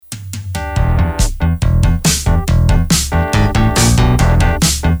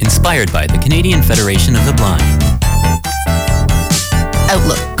Inspired by the Canadian Federation of the Blind.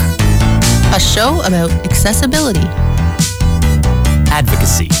 Outlook, a show about accessibility,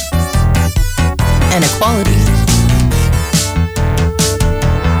 Advocacy, and equality.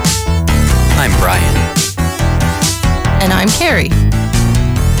 I'm Brian. And I'm Carrie.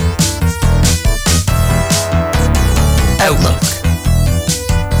 Outlook.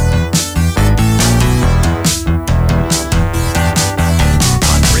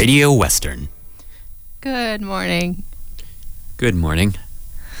 On Radio Western. Good morning. Good morning.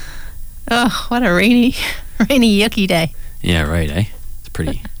 Oh, what a rainy, yucky day. Yeah, right, eh? It's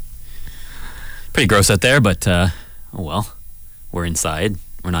pretty gross out there, but oh well. We're inside.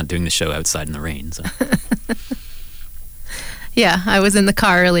 We're not doing the show outside in the rain, so. Yeah, I was in the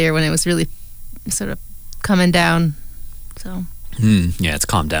car earlier when it was really sort of coming down. So. Yeah, it's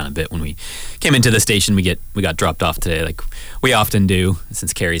calmed down a bit. When we came into the station, we got dropped off today, like we often do,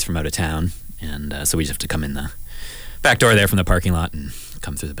 since Carrie's from out of town, and so we just have to come in the back door there from the parking lot and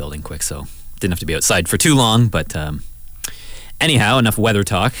come through the building quick. So didn't have to be outside for too long. But anyhow, enough weather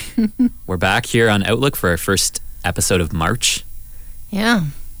talk. We're back here on Outlook for our first episode of March. Yeah.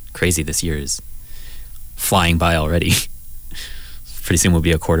 Crazy, this year is flying by already. Pretty soon we'll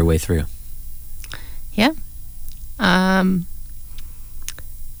be a quarter way through. Yeah.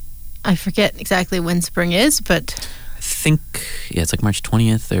 I forget exactly when spring is, but I think, yeah, it's like March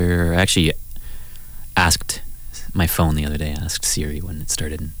 20th, or actually asked my phone the other day, asked Siri when it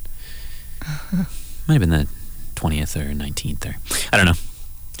started. Might have been the 20th or 19th, or I don't know.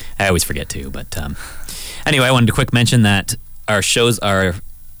 I always forget too, but anyway, I wanted to quick mention that our shows are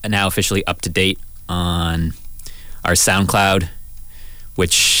now officially up to date on our SoundCloud,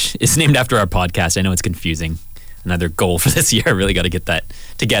 which is named after our podcast. I know it's confusing. Another goal for this year. I really got to get that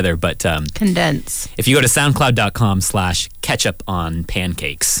together. But condense. If you go to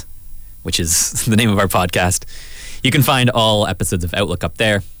soundcloud.com/ketchuponpancakes, which is the name of our podcast, you can find all episodes of Outlook up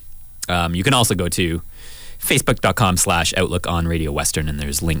there. You can also go to facebook.com/Outlook on Radio Western, and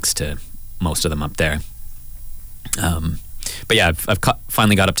there's links to most of them up there. But yeah, I've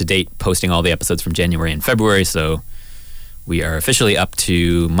finally got up to date, posting all the episodes from January and February, so we are officially up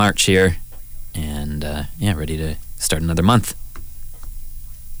to March here, and yeah, ready to start another month.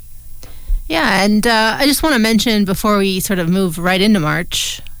 Yeah, and I just want to mention before we sort of move right into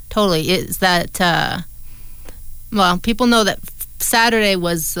March, totally, is that, well, people know that Saturday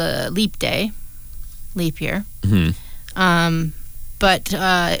was leap day, leap year. Mm-hmm. But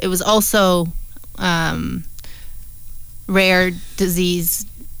it was also Rare Disease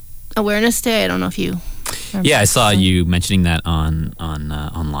Awareness Day. I don't know if you... Yeah, I saw you mentioning that on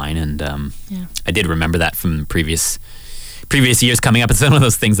online, and yeah. I did remember that from previous years coming up. It's one of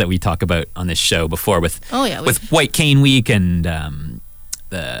those things that we talk about on this show before with with White Cane Week and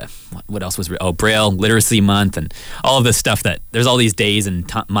what else was Braille Literacy Month and all of this stuff. That there's all these days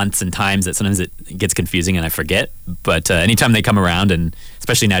and months and times that sometimes it gets confusing and I forget. But anytime they come around, and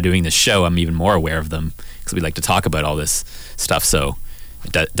especially now doing this show, I'm even more aware of them because we like to talk about all this stuff. So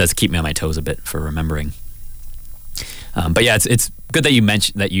it does keep me on my toes a bit for remembering. But yeah, it's good that you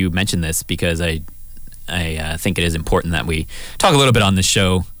mentioned this, because I think it is important that we talk a little bit on this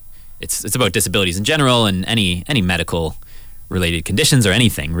show. It's about disabilities in general and any medical related conditions or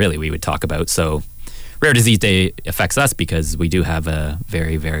anything really we would talk about. So Rare Disease Day affects us because we do have a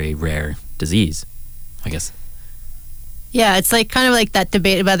very, very rare disease, I guess. Yeah, it's like kind of like that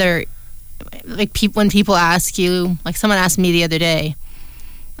debate of whether, like, when people ask you, like someone asked me the other day,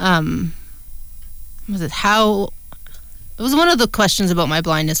 it was one of the questions about my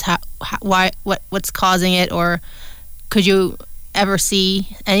blindness, what's causing it, or could you ever see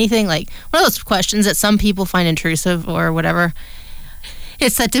anything? Like one of those questions that some people find intrusive or whatever.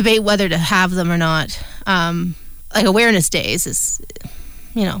 It's that debate whether to have them or not. Like awareness days is,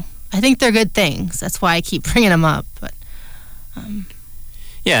 I think they're good things. That's why I keep bringing them up. But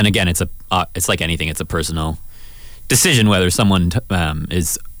yeah, and again, it's like anything. It's a personal decision whether someone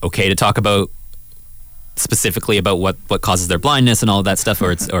is okay to talk about specifically about what causes their blindness and all of that stuff,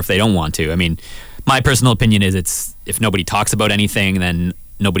 or if they don't want to. I mean, my personal opinion is if nobody talks about anything, then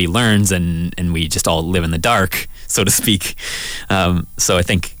nobody learns, and we just all live in the dark, so to speak. So I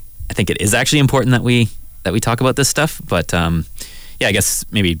think it is actually important that we talk about this stuff. But yeah, I guess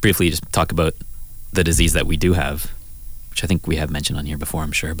maybe briefly just talk about the disease that we do have, which I think we have mentioned on here before,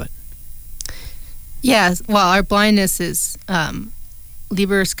 I'm sure. But yeah, well, our blindness is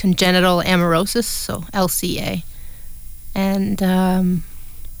Leber's congenital amaurosis, so LCA, and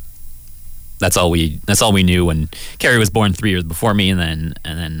that's all we knew when Carrie was born 3 years before me, and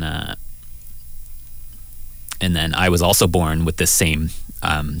then I was also born with this same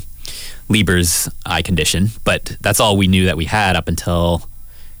Leber's eye condition, but that's all we knew that we had up until,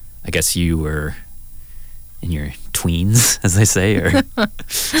 I guess, you were in your tweens, as they say, or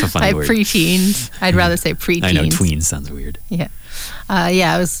some funny word. Preteens. I'd rather say preteens. I know, tweens sounds weird. Yeah.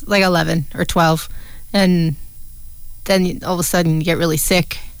 I was like 11 or 12, and then all of a sudden you get really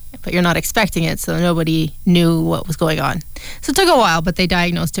sick, but you're not expecting it, so nobody knew what was going on. So it took a while, but they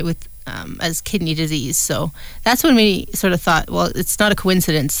diagnosed it with as kidney disease. So that's when we sort of thought, well, it's not a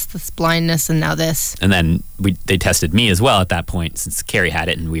coincidence, this blindness and now this. And then they tested me as well at that point, since Carrie had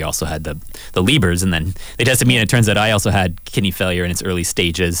it, and we also had the Leber's, and then they tested me, and it turns out I also had kidney failure in its early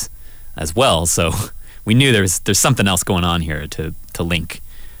stages as well. So we knew there's something else going on here to link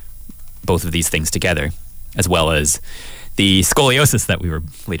both of these things together, as well as the scoliosis that we were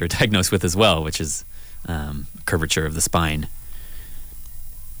later diagnosed with as well, which is curvature of the spine.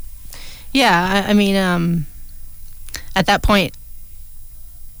 Yeah, I mean, at that point,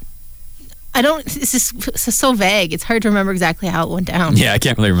 it's just so vague. It's hard to remember exactly how it went down. Yeah, I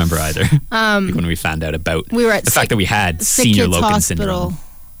can't really remember either. When we found out about the fact that we had senior Loken syndrome.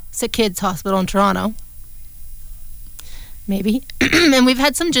 Sick Kids Hospital in Toronto. Maybe. And we've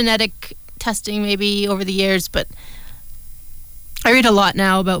had some genetic testing maybe over the years, but I read a lot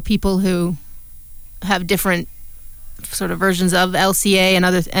now about people who have different sort of versions of LCA and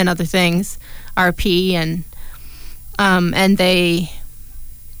other things, RP, and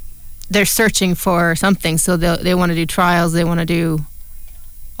they're searching for something, so they want to do trials, they want to do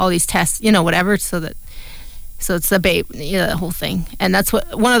all these tests, whatever, so it's the whole thing. And that's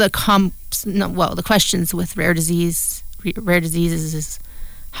what one of the questions with rare diseases is,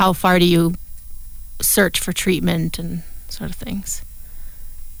 how far do you search for treatment and sort of things,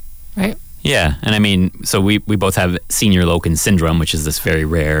 right? Yeah, and I mean, so we both have senior Loken syndrome, which is this very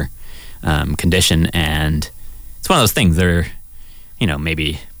rare condition, and it's one of those things that are,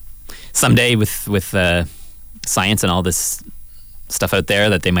 maybe someday with science and all this stuff out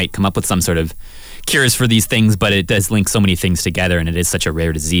there, that they might come up with some sort of cures for these things, but it does link so many things together, and it is such a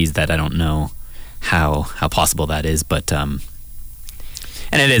rare disease that I don't know how possible that is, but and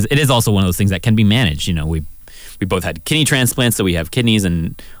it is also one of those things that can be managed. We both had kidney transplants, so we have kidneys,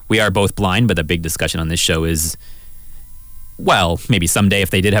 and we are both blind, but the big discussion on this show is, well, maybe someday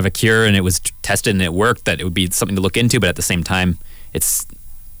if they did have a cure and it was tested and it worked, that it would be something to look into, but at the same time, it's,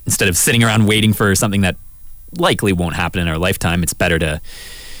 instead of sitting around waiting for something that likely won't happen in our lifetime, it's better to,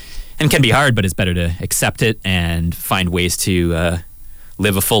 and can be hard, but it's better to accept it and find ways to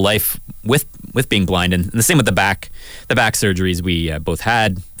live a full life with being blind. And the same with the back surgeries we both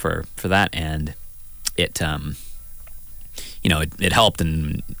had for that, and it it helped,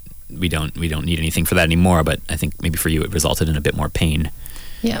 and we don't need anything for that anymore, but I think maybe for you it resulted in a bit more pain.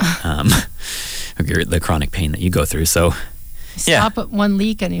 Yeah. The chronic pain that you go through. So stop at one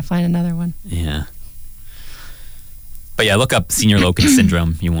leak and you find another one. Yeah. But yeah, look up senior Loken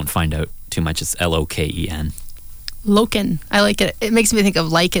syndrome. You won't find out too much. It's Loken. Loken. I like it. It makes me think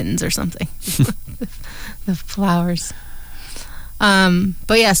of lichens or something. The flowers.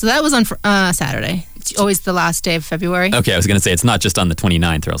 But yeah, so that was on Saturday. It's always the last day of February. Okay, I was going to say it's not just on the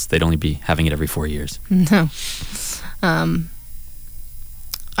 29th, or else they'd only be having it every 4 years. No.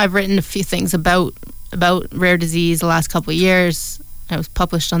 I've written a few things about rare disease the last couple of years. I was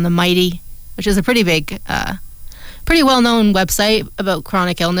published on the Mighty, which is a pretty big, pretty well-known website about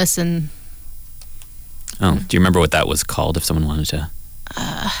chronic illness. And do you remember what that was called, if someone wanted to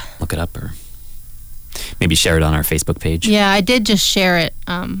look it up, or maybe share it on our Facebook page? Yeah, I did just share it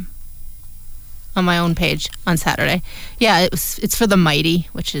on my own page on Saturday. Yeah, it's for the Mighty,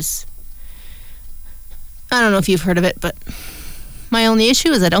 which is, I don't know if you've heard of it, but my only issue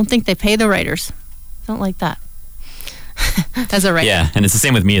is I don't think they pay the writers. I don't like that. As a writer. Yeah, and it's the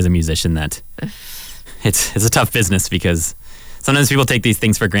same with me as a musician, that it's a tough business, because sometimes people take these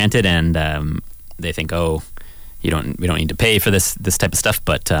things for granted, and they think, we don't need to pay for this type of stuff,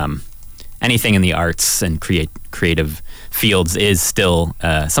 but anything in the arts and creative fields is still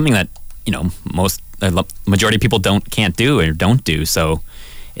something that most majority of people can't do or don't do. So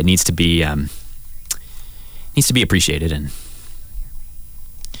it needs to be appreciated. And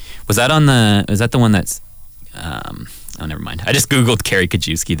was that the one that's never mind. I just googled Carrie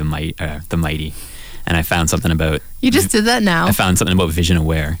Kajewski, the Mighty, and I found something about. You just did that now. I found something about Vision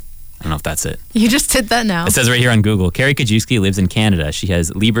Aware. I don't know if that's it. You just did that now. It says right here on Google, Carrie Kajewski lives in Canada. She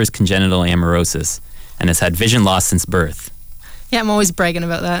has Leber's congenital amaurosis and has had vision loss since birth. Yeah, I'm always bragging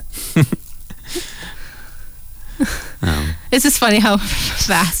about that. It's just funny how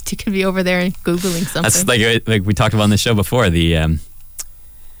fast you can be over there and Googling something. That's like we talked about on the show before, the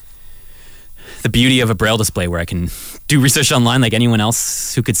the beauty of a Braille display where I can do research online like anyone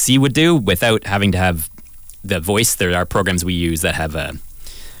else who could see would do without having to have the voice. There are programs we use that have a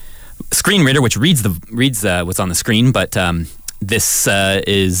screen reader which reads what's on the screen, but this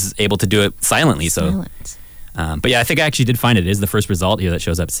is able to do it silently. Silent. But yeah, I think I actually did find it. It is the first result here that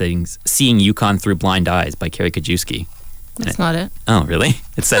shows up saying "Seeing Yukon Through Blind Eyes" by Carrie Kajewski. That's not it. Oh, really?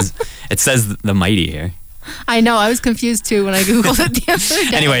 It says The Mighty here. I know. I was confused too when I googled it the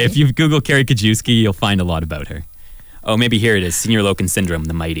other day. Anyway, if you Google Carrie Kajewski, you'll find a lot about her. Oh, maybe here it is. Senior Loken Syndrome,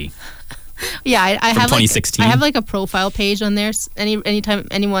 The Mighty. Yeah, I have 2016. I have like a profile page on there. Anytime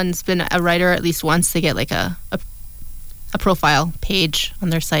anyone's been a writer at least once, they get like a profile page on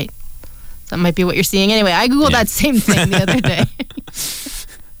their site. So that might be what you're seeing. Anyway, I googled that same thing the other day.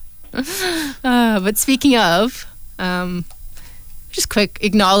 But speaking of, just quick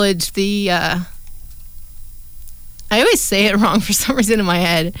acknowledge the. I always say it wrong for some reason in my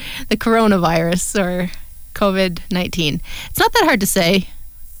head. The coronavirus or COVID-19. It's not that hard to say.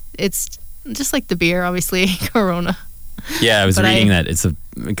 It's just like the beer, obviously, Corona. Yeah, I was reading that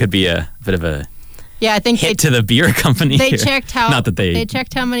it could be a bit of a I think hit to the beer company. They here. checked how not that they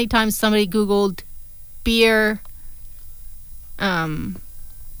checked how many times somebody Googled beer,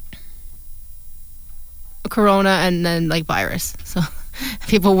 Corona, and then like virus. So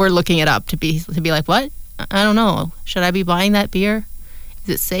people were looking it up to be like, what? I don't know. Should I be buying that beer? Is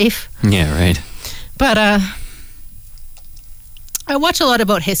it safe? Yeah, right. But I watch a lot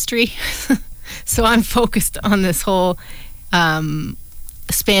about history, so I'm focused on this whole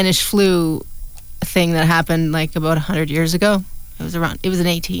Spanish flu thing that happened like about 100 years ago. It was in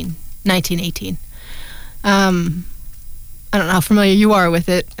 1918. I don't know how familiar you are with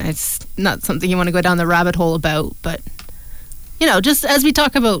it. It's not something you want to go down the rabbit hole about, but just as we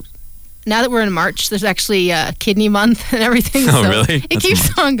talk about. Now that we're in March, there's actually kidney month and everything. Oh, so really? It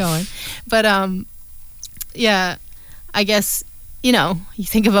keeps on going. But, I guess, you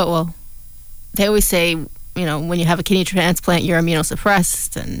think about, they always say, when you have a kidney transplant, you're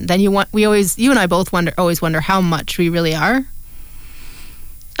immunosuppressed. And then you and I both always wonder how much we really are.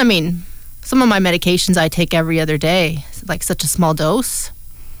 I mean, some of my medications I take every other day, like such a small dose.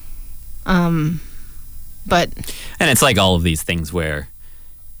 And it's like all of these things where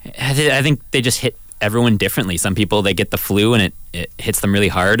I think they just hit everyone differently. Some people, they get the flu and it hits them really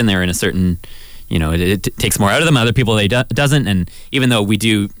hard and they're in a certain, it takes more out of them. Other people, it doesn't. And even though we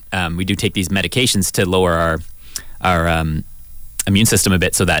do take these medications to lower our immune system a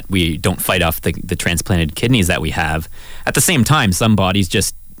bit so that we don't fight off the transplanted kidneys that we have, at the same time, some bodies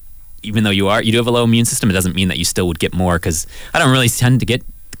just, even though you do have a low immune system, it doesn't mean that you still would get more, because I don't really tend to get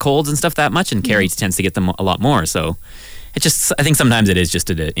colds and stuff that much, and Carrie tends to get them a lot more. So I think sometimes it is just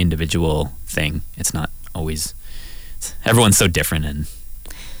an individual thing. It's not always, everyone's so different. And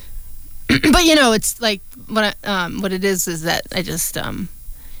but it's like what it is that I just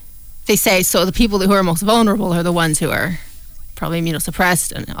they say, so the people who are most vulnerable are the ones who are probably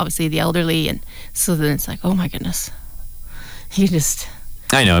immunosuppressed, and obviously the elderly, and so then it's like, oh my goodness, you just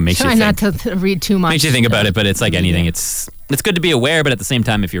I know it makes try you not to read too much. Makes you think about it, but it's like anything. It's good to be aware, but at the same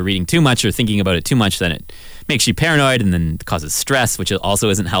time, if you're reading too much or thinking about it too much, then it makes you paranoid, and then causes stress, which also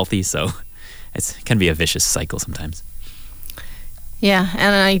isn't healthy. So it can be a vicious cycle sometimes. Yeah,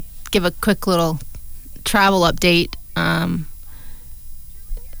 and I give a quick little travel update.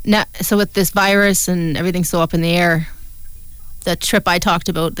 So with this virus and everything so up in the air, the trip I talked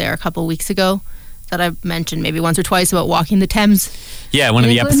about there a couple of weeks ago, that I mentioned maybe once or twice about walking the Thames. Yeah, one of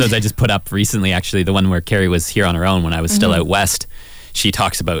the episodes I just put up recently, actually, the one where Carrie was here on her own when I was still out west, she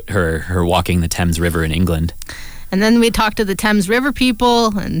talks about her walking the Thames River in England. And then we talked to the Thames River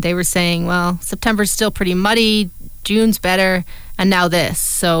people, and they were saying, well, September's still pretty muddy, June's better, and now this.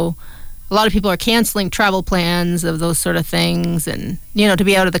 So a lot of people are canceling travel plans of those sort of things, and, to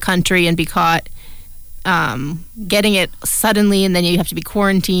be out of the country and be caught getting it suddenly, and then you have to be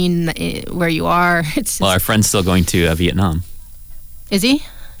quarantined where you are. It's just, well, our friend's still going to Vietnam. Is he?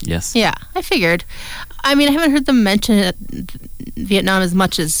 Yes. Yeah, I figured. I mean, I haven't heard them mention Vietnam as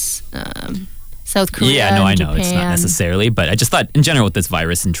much as South Korea. Yeah, no, I know. Japan. It's not necessarily, but I just thought in general with this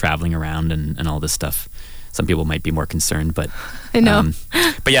virus and traveling around and all this stuff, some people might be more concerned, but I know.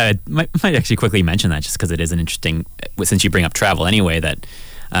 But yeah, I might actually quickly mention that just because it is an interesting, since you bring up travel anyway, that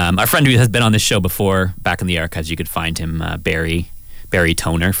our friend who has been on this show before, back in the archives, you could find him, Barry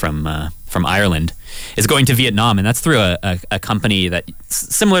Toner from Ireland, is going to Vietnam, and that's through a company that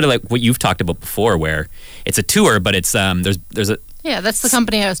similar to like what you've talked about before, where it's a tour, but it's there's a that's the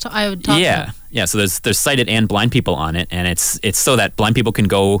company I would talk about. Yeah. So there's sighted and blind people on it, and it's so that blind people can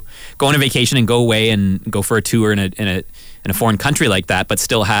go on a vacation and go away and go for a tour in a foreign country like that, but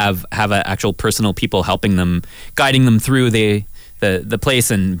still have actual personal people helping them, guiding them through the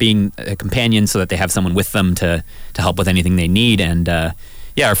place and being a companion so that they have someone with them to help with anything they need. And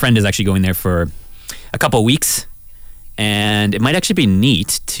our friend is actually going there for a couple of weeks, and it might actually be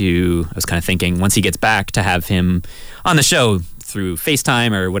neat I was kind of thinking, once he gets back, to have him on the show through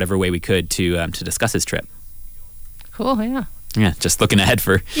FaceTime or whatever way we could to discuss his trip. Cool, yeah. Yeah, just looking ahead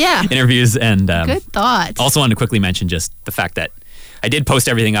for interviews. And good thought. Also wanted to quickly mention just the fact that I did post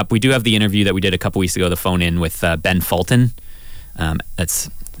everything up. We do have the interview that we did a couple weeks ago, the phone in with Ben Fulton.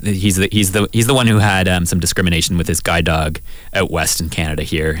 He's the one who had some discrimination with his guide dog out west in Canada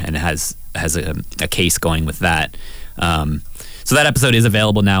here, and has a case going with that. So that episode is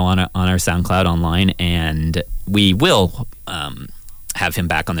available now on our SoundCloud online, and we will have him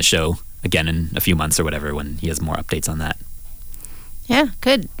back on the show again in a few months or whatever when he has more updates on that. Yeah,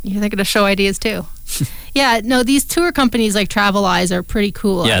 good. You're thinking of show ideas too. Yeah, no, these tour companies like Traveleyes are pretty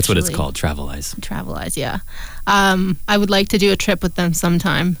cool. Yeah, that's what it's called, Traveleyes. Traveleyes, yeah. I would like to do a trip with them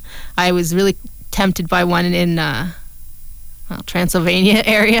sometime. I was really tempted by one in Transylvania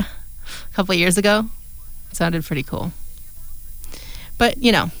area a couple of years ago. It sounded pretty cool. But,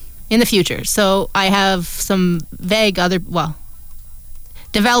 in the future. So I have some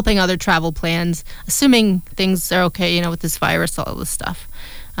developing other travel plans, assuming things are okay, with this virus, all this stuff.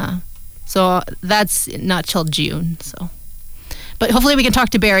 So that's not till June. So, but hopefully we can talk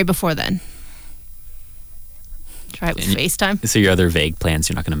to Barry before then. Try it with FaceTime. So your other vague plans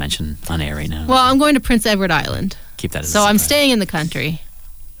you're not going to mention on air right now? Well, I'm going to Prince Edward Island. Keep that as a surprise. I'm staying in the country.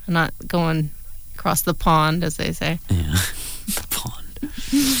 I'm not going across the pond, as they say. Yeah, the pond.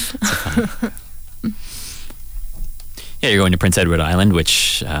 That's so funny. Yeah, you're going to Prince Edward Island,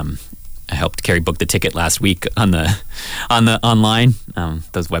 which I helped Carrie book the ticket last week on the online.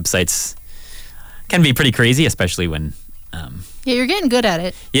 Those websites can be pretty crazy, especially when. Yeah, you're getting good at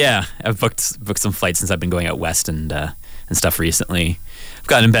it. Yeah, I've booked some flights since I've been going out west and stuff recently. I've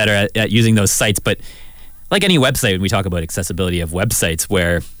gotten better at using those sites, but like any website, when we talk about accessibility of websites,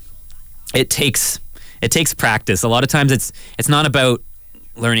 where it takes practice. A lot of times, it's not about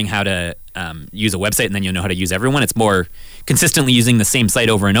learning how to use a website and then you'll know how to use everyone. It's more consistently using the same site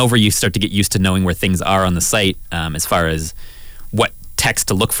over and over. You start to get used to knowing where things are on the site as far as what text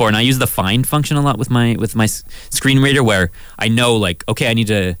to look for. And I use the find function a lot with my screen reader, where I know, like, okay, I need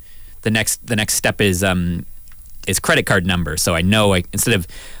to, the next step is credit card number. So I know instead of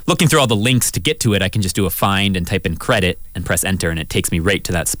looking through all the links to get to it, I can just do a find and type in credit and press enter, and it takes me right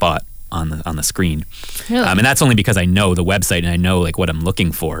to that spot on the screen. Really? And that's only because I know the website and I know like what I'm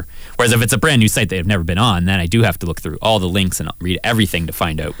looking for. Whereas if it's a brand new site that I've never been on, then I do have to look through all the links and read everything to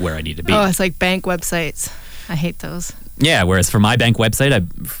find out where I need to be. Oh, it's like bank websites. I hate those. Yeah, whereas for my bank website,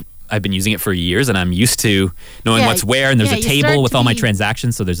 I've been using it for years, and I'm used to knowing what's where, and there's a table with all my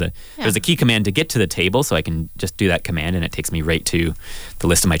transactions. So there's a key command to get to the table, so I can just do that command, and it takes me right to the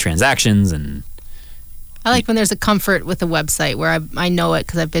list of my transactions. And I like when there's a comfort with a website where I know it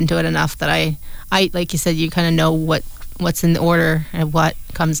because I've been to it enough that I like you said, you kind of know what's in the order and what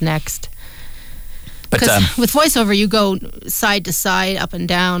comes next. Because with VoiceOver, you go side to side, up and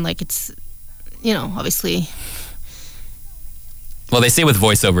down, like it's, obviously. Well, they say with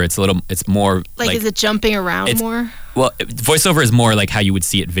VoiceOver, it's more like is it jumping around more? Well, VoiceOver is more like how you would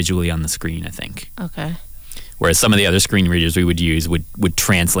see it visually on the screen, I think. Okay. Whereas some of the other screen readers we would use would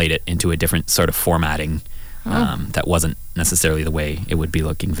translate it into a different sort of formatting that wasn't necessarily the way it would be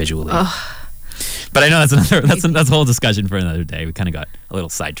looking visually. Oh. But I know that's a whole discussion for another day. We kind of got a little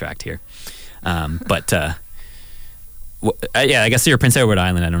sidetracked here. I guess you're Prince Edward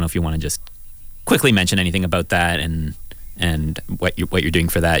Island. I don't know if you want to just quickly mention anything about that and what you're doing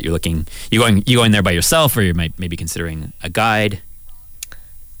for that. You going there by yourself, or you might maybe considering a guide?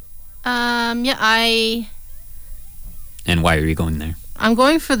 And why are you going there? I'm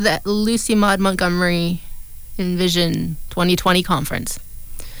going for the Lucy Maud Montgomery Envision 2020 conference.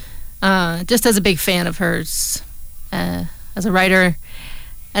 Just as a big fan of hers as a writer,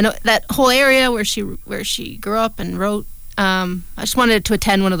 and that whole area where she grew up and wrote. I just wanted to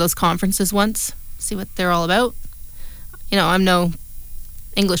attend one of those conferences once, see what they're all about. I'm no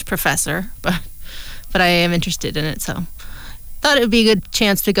English professor, but I am interested in it, so thought it would be a good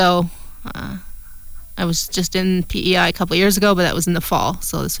chance to go. I was just in PEI a couple of years ago, but that was in the fall,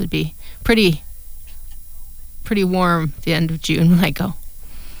 so this would be pretty warm at the end of June when I go.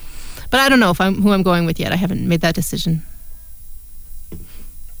 But I don't know who I'm going with yet. I haven't made that decision.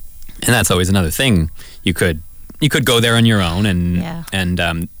 And that's always another thing. You could go there on your own, and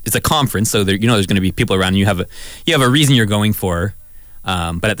it's a conference, so there's going to be people around. You have a reason you're going for,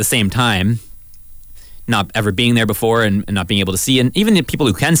 but at the same time, not ever being there before and not being able to see. And even the people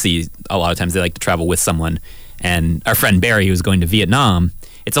who can see, a lot of times they like to travel with someone. And our friend Barry, who's going to Vietnam,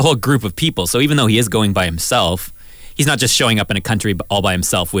 it's a whole group of people. So even though he is going by himself, he's not just showing up in a country all by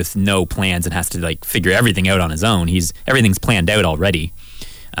himself with no plans and has to like figure everything out on his own. Everything's planned out already.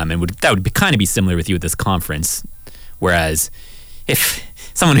 And that would kind of be similar with you at this conference. Whereas if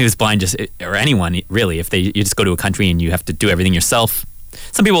someone who's blind, or anyone really, if you just go to a country and you have to do everything yourself,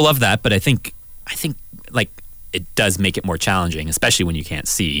 some people love that, but I think like it does make it more challenging, especially when you can't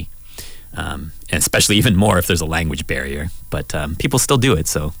see, and especially even more if there's a language barrier. But people still do it.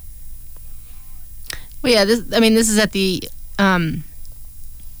 So, well, yeah. This is at the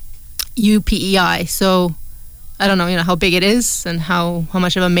UPEI, so I don't know, how big it is and how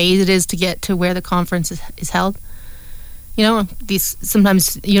much of a maze it is to get to where the conference is held. These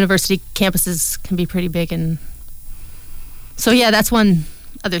sometimes university campuses can be pretty big, and so yeah, that's one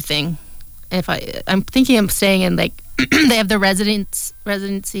other thing. If I'm thinking of staying in like they have the residence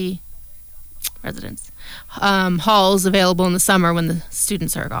halls available in the summer when the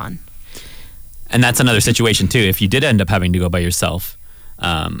students are gone. And that's another situation too. If you did end up having to go by yourself,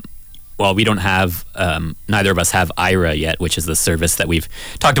 well, we don't have, neither of us have Aira yet, which is the service that we've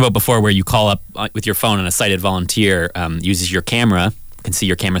talked about before, where you call up with your phone and a sighted volunteer uses your camera, can see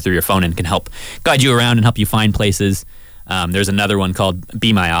your camera through your phone and can help guide you around and help you find places. There's another one called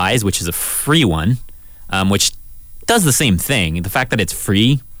Be My Eyes, which is a free one, which does the same thing. The fact that it's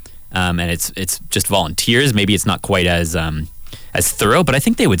free and it's just volunteers, maybe it's not quite as thorough, but I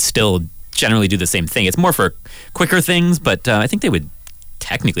think they would still generally do the same thing. It's more for quicker things, but I think they would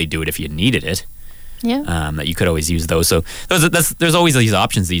technically do it if you needed it. Yeah. That you could always use those. So there's always these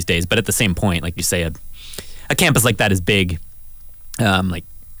options these days, but at the same point, like you say, a campus like that is big. Like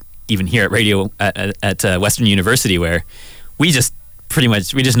even here at Radio at Western University, where we just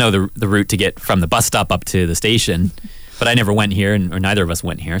know the route to get from the bus stop up to the station. But I never went here, or neither of us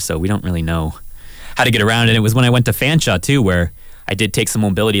went here, so we don't really know how to get around. And it was when I went to Fanshawe too, where I did take some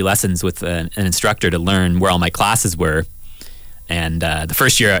mobility lessons with an instructor to learn where all my classes were. And the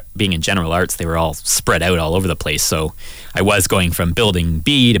first year being in general arts, they were all spread out all over the place. So I was going from building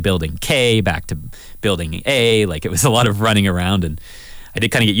B to building K back to building A. Like it was a lot of running around, and I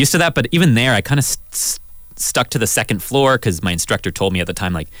did kind of get used to that. But even there, I kind of stuck to the second floor because my instructor told me at the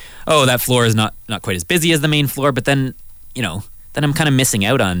time, like, oh, that floor is not quite as busy as the main floor. But then, then I'm kind of missing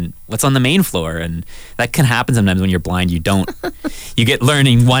out on what's on the main floor. And that can happen sometimes when you're blind. You get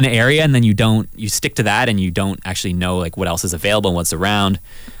learning one area and then you stick to that and you don't actually know like what else is available and what's around.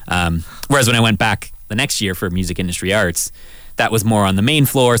 Whereas when I went back the next year for music industry arts, that was more on the main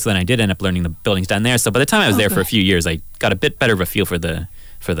floor. So then I did end up learning the buildings down there. So by the time I was there for a few years, I got a bit better of a feel for the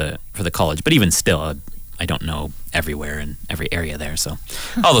college. But even still, I don't know everywhere and every area there. So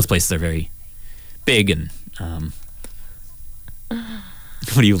all those places are very big and,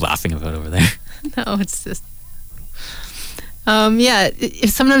 what are you laughing about over there? No, it's just, if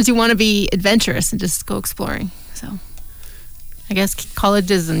sometimes you want to be adventurous and just go exploring. So I guess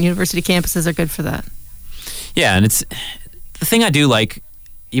colleges and university campuses are good for that. Yeah, and it's the thing I do like,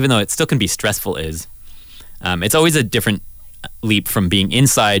 even though it still can be stressful, is it's always a different leap from being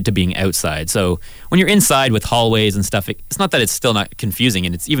inside to being outside. So when you're inside with hallways and stuff, it's not that it's still not confusing,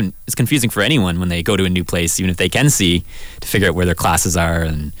 and it's confusing for anyone when they go to a new place, even if they can see, to figure out where their classes are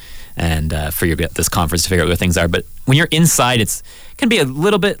and for this conference to figure out where things are. But when you're inside, it can be a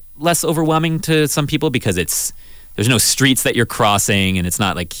little bit less overwhelming to some people because there's no streets that you're crossing, and it's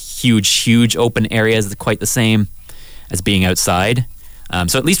not like huge open areas quite the same as being outside.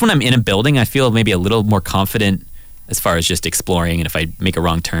 So at least when I'm in a building, I feel maybe a little more confident as far as just exploring, and if I make a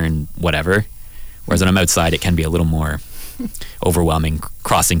wrong turn, whatever. Whereas when I'm outside, it can be a little more overwhelming,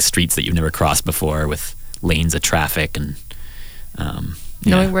 crossing streets that you've never crossed before with lanes of traffic and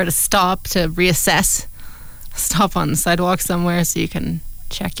knowing where to stop to reassess. Stop on the sidewalk somewhere so you can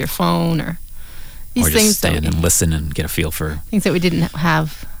check your phone or these just things. Stand and listen and get a feel for things that we didn't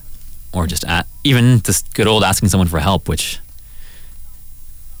have. Or just even just good old asking someone for help, which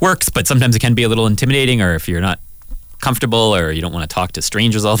works, but sometimes it can be a little intimidating, or if you're not comfortable or you don't want to talk to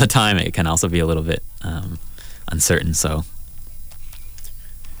strangers all the time, it can also be a little bit uncertain. So,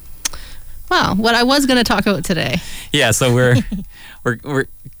 well, what I was going to talk about today. Yeah, so we're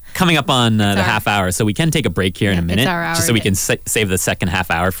coming up on the half hour, so we can take a break here in a minute, just so we can save the second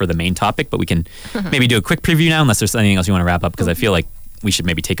half hour for the main topic. But we can maybe do a quick preview now, unless there's anything else you want to wrap up, because I feel like we should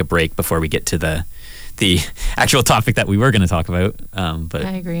maybe take a break before we get to the actual topic that we were going to talk about. But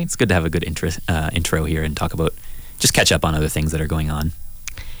I agree. It's good to have a good intro here and talk about. Just catch up on other things that are going on.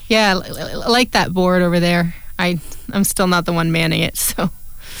 Yeah, I like that board over there. I'm still not the one manning it, so.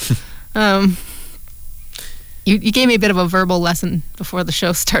 You gave me a bit of a verbal lesson before the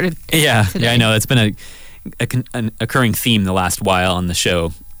show started. Yeah, I know. It's been an occurring theme the last while on the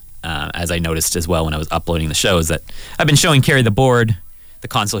show, as I noticed as well when I was uploading the show, is that I've been showing Carrie the board, the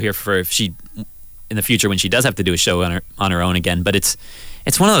console here, for if she, in the future when she does have to do a show on her own again. But it's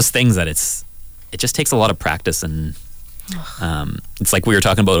one of those things that it just takes a lot of practice, and it's like we were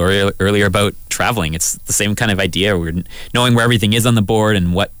talking about earlier about traveling. It's the same kind of idea. We're knowing where everything is on the board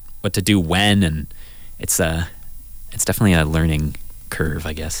and what to do when, and it's definitely a learning curve,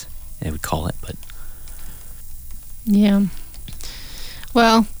 I guess I would call it. But yeah,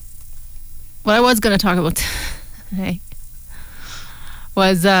 well, what I was going to talk about today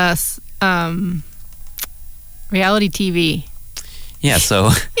was reality TV. Yeah,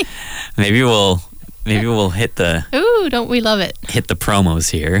 so maybe we'll hit the ooh, don't we love it? Hit the promos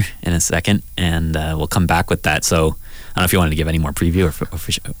here in a second, and we'll come back with that. So I don't know if you wanted to give any more preview, or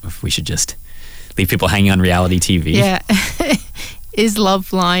if we should just leave people hanging on reality TV. Yeah. Is love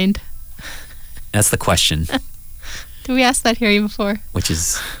blind? That's the question. Did we ask that here before? Which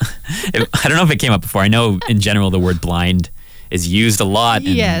is, I don't know if it came up before. I know in general the word blind is used a lot,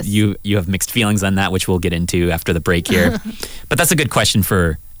 and yes. you have mixed feelings on that, which we'll get into after the break here. But that's a good question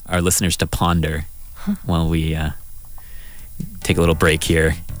for our listeners to ponder while we take a little break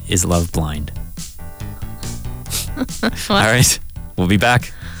here. Is love blind? All right, we'll be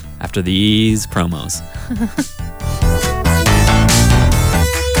back after these promos.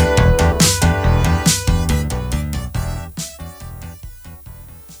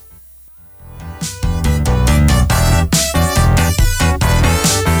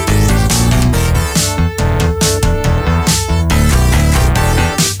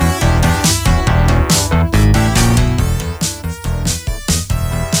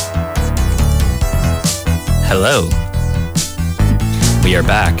 Hello. We are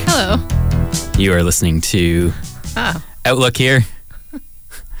back. Hello. You are listening to Outlook here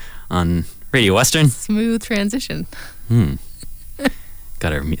on Radio Western. Smooth transition.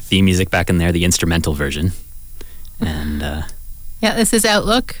 Got our theme music back in there, the instrumental version. And yeah, this is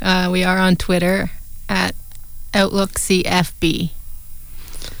Outlook. We are on Twitter at OutlookCFB.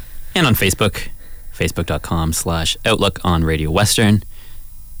 And on Facebook, facebook.com/Outlook on Radio Western.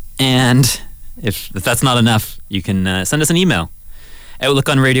 And if that's not enough, you can send us an email,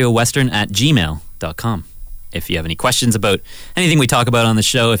 outlookonradiowestern@gmail.com. If you have any questions about anything we talk about on the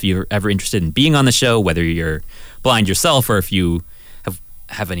show, if you're ever interested in being on the show, whether you're blind yourself or if you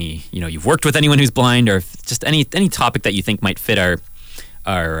have any, you've worked with anyone who's blind, or if just any topic that you think might fit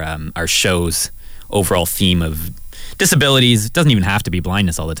our show's overall theme of disabilities. It doesn't even have to be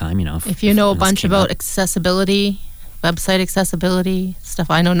blindness all the time, If you know a bunch about accessibility, website accessibility, stuff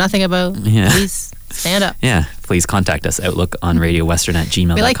I know nothing about, please stand up. Yeah, please contact us,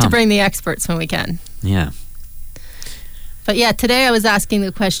 outlookonradiowestern@gmail.com. We like to bring the experts when we can. Yeah. But yeah, today I was asking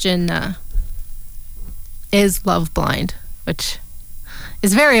the question, is love blind? Which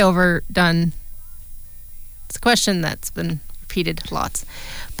is very overdone. It's a question that's been repeated lots.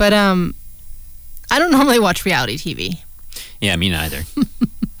 But I don't normally watch reality TV. Yeah, me neither.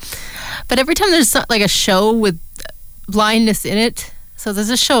 But every time there's like a show with blindness in it, so there's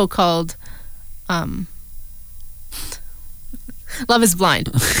a show called Love is Blind.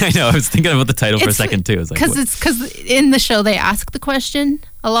 I know, I was thinking about the title for a second too. Because in the show they ask the question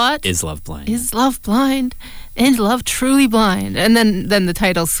a lot. Is love blind? Is love blind? Is love truly blind? And then the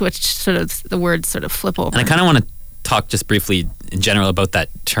title switched, sort of the words sort of flip over. And I kind of want to talk just briefly in general about that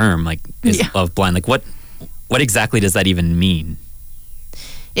term, like is love blind? Like what exactly does that even mean?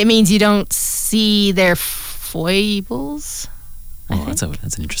 It means you don't see their foibles. Oh, that's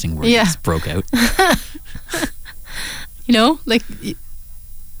an interesting word. Yeah. Just broke out. Like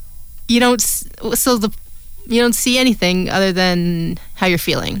you don't see anything other than how you're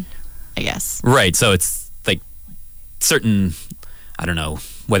feeling, I guess. Right. So it's like certain, I don't know,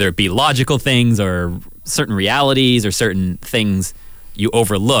 whether it be logical things or certain realities or certain things you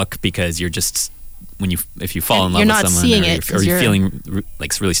overlook because you're just if you fall in love with someone, or you're feeling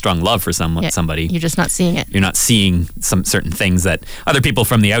like really strong love for somebody, you're just not seeing it. You're not seeing some certain things that other people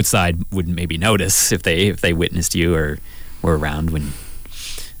from the outside would maybe notice if they witnessed you or were around when.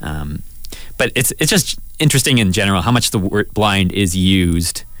 But it's just interesting in general how much the word blind is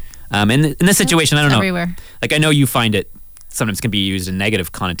used. In this situation, I don't know. Everywhere. Like I know you find it sometimes can be used in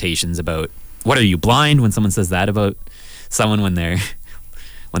negative connotations about what are you blind when someone says that about someone when they're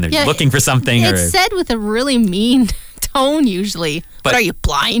looking for something. It's said with a really mean tone usually. But are you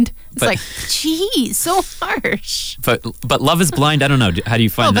blind? It's like, geez, so harsh. But love is blind. I don't know. How do you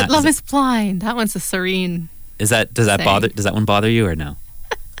find that? But love is blind. That one's a serene. Does that one bother you or no?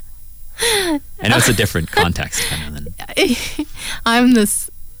 I know it's a different context kind of than. I'm this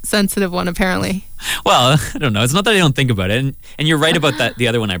sensitive one, apparently. Well, I don't know. It's not that I don't think about it, and you're right about that. The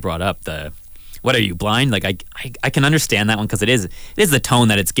other one I brought up, the what are you blind? Like I can understand that one because it is the tone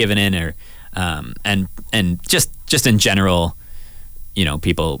that it's given in, or and just in general, you know,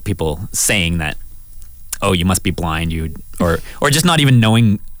 people saying that, oh, you must be blind, or just not even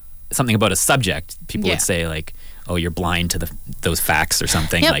knowing something about a subject. People would say like, oh, you're blind to those facts or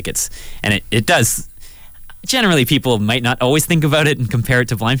something. Yep. Like it does. Generally, people might not always think about it and compare it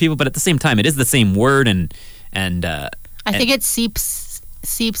to blind people, but at the same time, it is the same word, and I think it seeps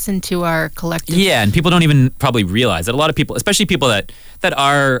into our collective. Yeah, and people don't even probably realize that. A lot of people, especially people that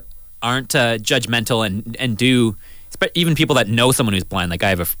aren't judgmental and do, even people that know someone who's blind. Like I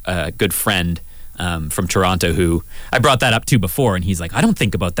have a good friend from Toronto who I brought that up to before, and he's like, I don't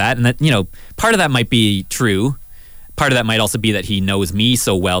think about that, and that, you know, part of that might be true. Part of that might also be that he knows me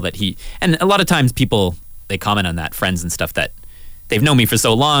so well that and a lot of times people, they comment on that, friends and stuff, that they've known me for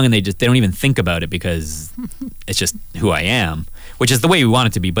so long and they don't even think about it because it's just who I am, which is the way we want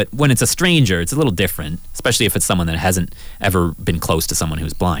it to be. But when it's a stranger, it's a little different, especially if it's someone that hasn't ever been close to someone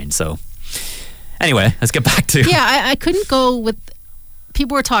who's blind. So anyway, let's get back to... Yeah, I couldn't go with...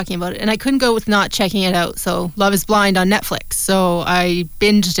 People were talking about it and I couldn't go with not checking it out. So Love is Blind on Netflix. So I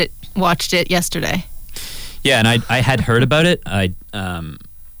binged it, watched it yesterday. Yeah, and I had heard about it.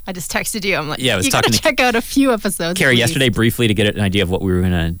 I just texted you. I'm like, yeah, I was you gotta check out a few episodes. Carrie yesterday briefly to get an idea of what we were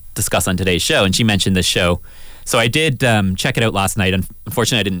going to discuss on today's show, and she mentioned this show. So I did check it out last night.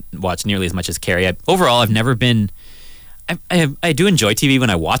 Unfortunately, I didn't watch nearly as much as Carrie. Overall, I've never been... I do enjoy TV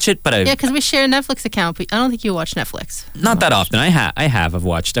when I watch it, but yeah, because we share a Netflix account, but I don't think you watch Netflix. Not that often. I have.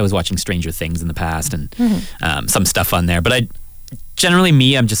 I was watching Stranger Things in the past and some stuff on there, but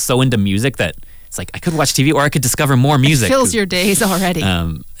I'm just so into music that it's like I could watch TV or I could discover more music. It fills your days already.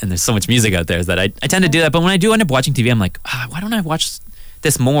 And there's so much music out there that I tend to do that. But when I do end up watching TV, I'm like, why don't I watch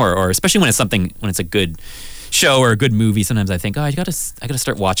this more? Or especially when it's a good show or a good movie, sometimes I think, I gotta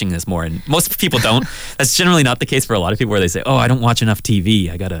start watching this more. And most people don't. That's generally not the case for a lot of people, where they say, I don't watch enough TV.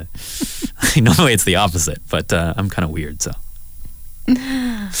 Normally it's the opposite, but I'm kind of weird. So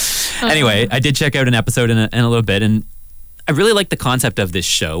anyway, I did check out an episode in a little bit, and I really like the concept of this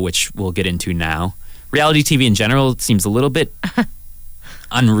show, which we'll get into now. Reality TV in general seems a little bit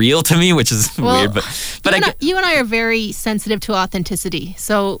unreal to me, which is weird. But you and I are very sensitive to authenticity.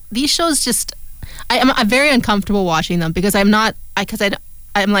 So these shows just, I'm very uncomfortable watching them because I'm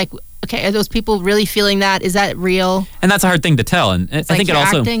like, okay, are those people really feeling that? Is that real? And that's a hard thing to tell. And I think it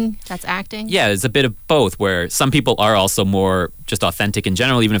also... That's acting? Yeah, it's a bit of both, where some people are also more just authentic in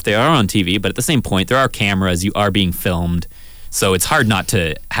general, even if they are on TV. But at the same point, there are cameras, you are being filmed. So it's hard not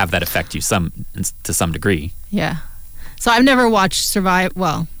to have that affect you to some degree. Yeah. So I've never watched Survivor.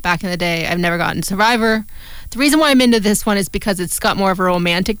 Well, back in the day, I've never gotten Survivor. The reason why I'm into this one is because it's got more of a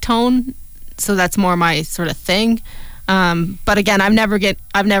romantic tone. So that's more my sort of thing. But again, I've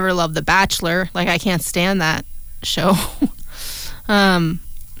never loved The Bachelor. Like, I can't stand that show. And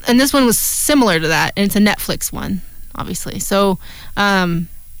this one was similar to that, and it's a Netflix one, obviously. So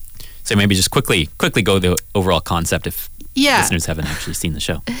maybe just quickly go the overall concept if listeners haven't actually seen the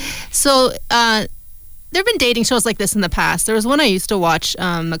show. So there have been dating shows like this in the past. There was one I used to watch.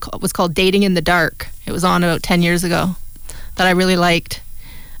 It was called Dating in the Dark. It was on about 10 years ago that I really liked,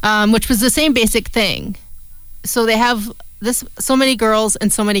 which was the same basic thing. So they have so many girls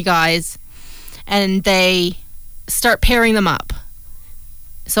and so many guys, and they start pairing them up.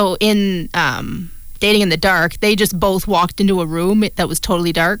 So in Dating in the Dark, they just both walked into a room that was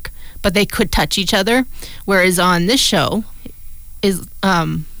totally dark, but they could touch each other. Whereas on this show, is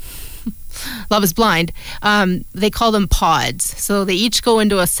Love is Blind, they call them pods. So they each go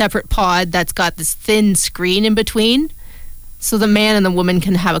into a separate pod that's got this thin screen in between, so the man and the woman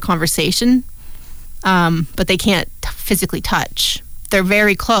can have a conversation. But they can't physically touch. They're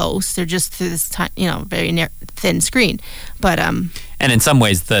very close. They're just through this very thin screen. But and in some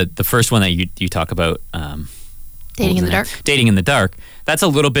ways, the first one that you talk about, Dating in the Dark. Dating in the Dark. That's a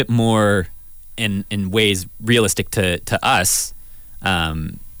little bit more in ways realistic to us,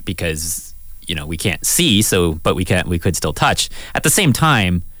 because we can't see. But we could still touch. At the same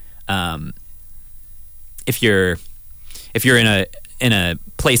time, if you're in a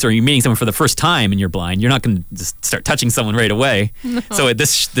place where you're meeting someone for the first time and you're blind, you're not going to just start touching someone right away. No. So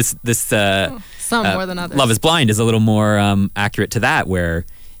some more than others. Love is Blind is a little more accurate to that, where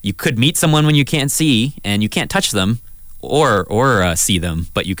you could meet someone when you can't see and you can't touch them or see them,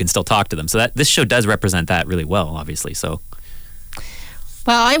 but you can still talk to them. So this show does represent that really well, obviously. So,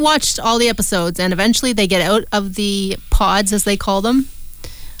 well, I watched all the episodes, and eventually they get out of the pods, as they call them.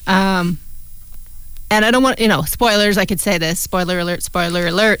 And I don't want, spoilers. I could say this. Spoiler alert, spoiler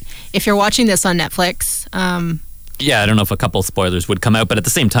alert. If you're watching this on Netflix. Yeah, I don't know if a couple spoilers would come out, but at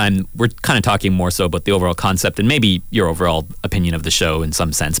the same time, we're kind of talking more so about the overall concept and maybe your overall opinion of the show in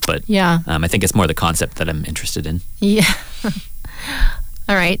some sense. But yeah, I think it's more the concept that I'm interested in. Yeah.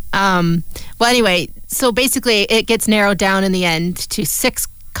 All right. Well, anyway, so basically it gets narrowed down in the end to 6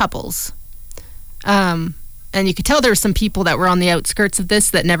 couples. And you could tell there were some people that were on the outskirts of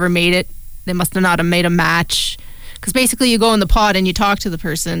this that never made it. They must have not have made a match. Because basically you go in the pod and you talk to the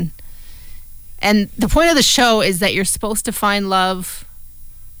person. And the point of the show is that you're supposed to find love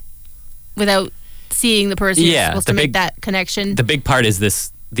without seeing the person. Yeah, you're supposed to make that connection. The big part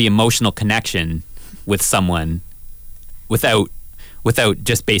is the emotional connection with someone without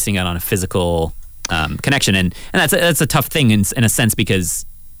just basing it on a physical connection. And that's a tough thing in a sense, because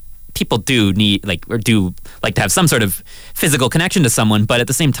people do need do like to have some sort of physical connection to someone, but at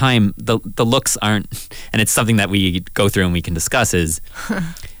the same time the looks aren't, and it's something that we go through and we can discuss, is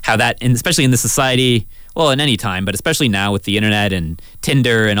how that, and especially in this society, well, in any time, but especially now with the internet and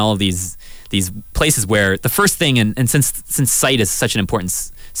Tinder and all of these places where the first thing, and since sight is such an important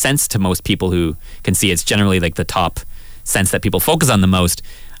sense to most people who can see, it's generally like the top sense that people focus on the most,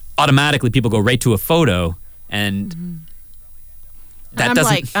 automatically people go right to a photo, and that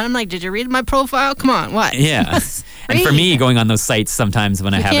doesn't... I'm like, did you read my profile? Come on, what? Yeah. And for me, going on those sites sometimes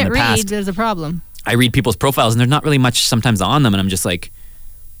when I have in the past... there's a problem. I read people's profiles and there's not really much sometimes on them, and I'm just like,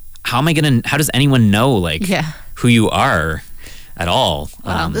 how does anyone know who you are at all?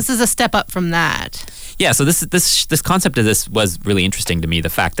 Wow, this is a step up from that. Yeah, so this concept of this was really interesting to me, the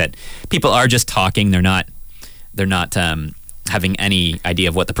fact that people are just talking, they're not having any idea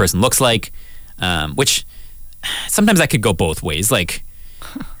of what the person looks like, which sometimes that could go both ways. Like,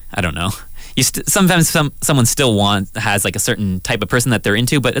 I don't know. Sometimes someone still has like a certain type of person that they're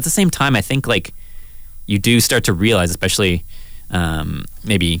into, but at the same time, I think like you do start to realize, especially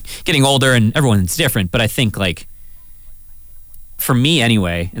maybe getting older, and everyone's different, but I think like for me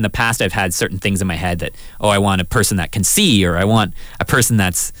anyway, in the past I've had certain things in my head that, I want a person that can see, or I want a person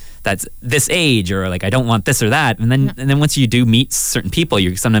that's this age, or like I don't want this or that, and then once you do meet certain people,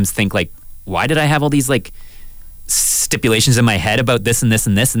 you sometimes think like, why did I have all these like stipulations in my head about this and this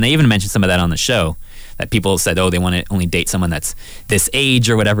and this? And they even mentioned some of that on the show, that people said, they want to only date someone that's this age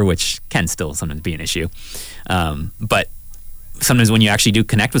or whatever, which can still sometimes be an issue. But sometimes when you actually do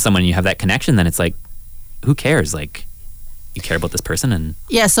connect with someone and you have that connection, then it's like, who cares? Like, you care about this person. And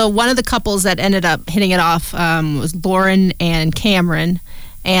yeah, so one of the couples that ended up hitting it off was Lauren and Cameron.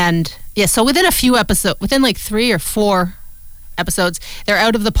 And yeah, so within like 3 or 4 episodes, they're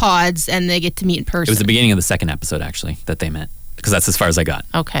out of the pods and they get to meet in person. It was the beginning of the 2nd episode, actually, that they met, because that's as far as I got.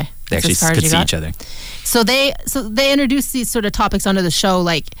 Okay. They actually could see each other. So they introduced these sort of topics onto the show,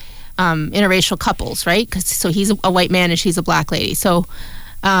 like interracial couples, right? So he's a white man and she's a black lady. So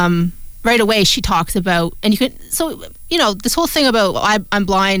right away she talks about, and this whole thing about I'm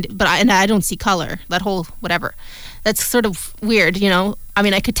blind, but I don't see color. That whole whatever. That's sort of weird, I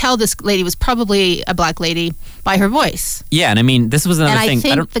mean, I could tell this lady was probably a black lady by her voice. Yeah, and I mean, this was another thing. And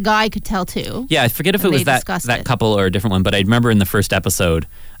I think the guy could tell too. Yeah, I forget if it was that couple or a different one, but I remember in the first episode,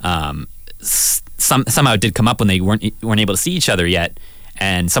 somehow it did come up when they weren't able to see each other yet,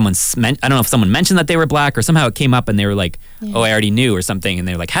 and I don't know if someone mentioned that they were black, or somehow it came up and they were like, I already knew, or something, and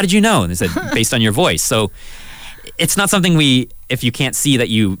they were like, how did you know? And they said, based on your voice. So it's not something if you can't see, that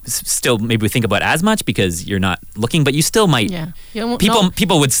you still maybe think about as much because you're not looking, but you still might. Yeah.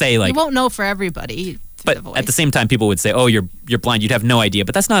 People would say like, you won't know for everybody. But at the same time, people would say, you're blind, you'd have no idea.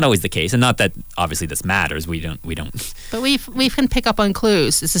 But that's not always the case, and not that obviously this matters. We don't. But we can pick up on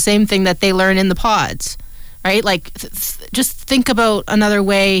clues. It's the same thing that they learn in the pods, right? Like just think about another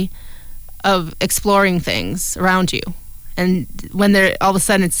way of exploring things around you, and when they're all of a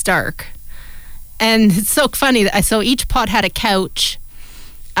sudden it's dark. And it's so funny that so each pod had a couch,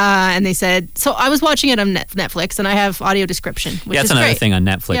 and they said, so I was watching it on Netflix, and I have audio description, which that's is another great. thing on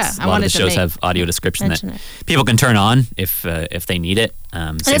Netflix. Yeah, a lot of the shows have audio description that people can turn on if they need it.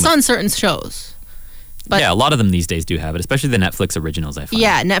 And it's on certain shows. But yeah, a lot of them these days do have it, especially the Netflix originals, I find.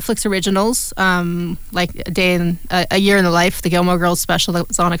 Yeah, Netflix originals, like A Year in the Life, the Gilmore Girls special that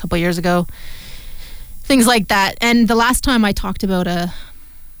was on a couple years ago. Things like that. And the last time I talked about a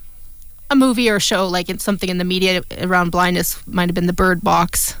movie or a show, like it's something in the media around blindness, might have been The Bird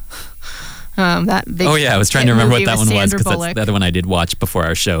Box. That big I was trying to remember what that one was, because Bullock. that's the other one I did watch before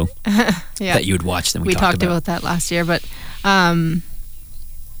our show. Yeah. That you had watched and we talked about that last year. But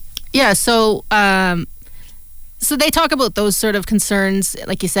so they talk about those sort of concerns,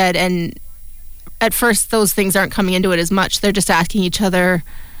 like you said, and at first those things aren't coming into it as much. They're just asking each other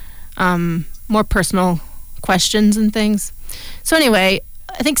more personal questions and things. So anyway,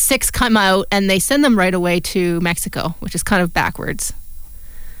 I think 6 come out and they send them right away to Mexico, which is kind of backwards.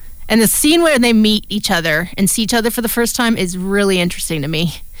 And the scene where they meet each other and see each other for the first time is really interesting to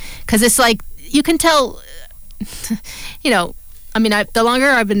me. Because it's like, you can tell, I mean, the longer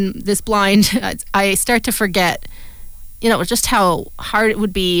I've been this blind, I start to forget, just how hard it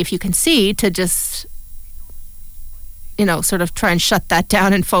would be if you can see to just, sort of try and shut that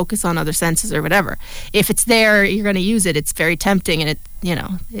down and focus on other senses or whatever. If it's there, you're going to use it. It's very tempting, and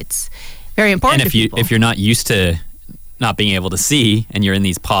it's very important. And if you're not used to not being able to see, and you're in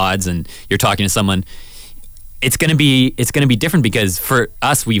these pods and you're talking to someone, it's going to be different, because for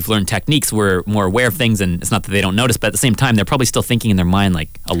us, we've learned techniques. We're more aware of things, and it's not that they don't notice, but at the same time, they're probably still thinking in their mind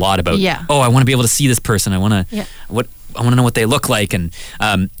like a lot about, I want to be able to see this person. I want to know what they look like. And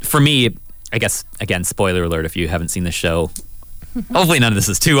for me, I guess, again, spoiler alert if you haven't seen the show. Hopefully none of this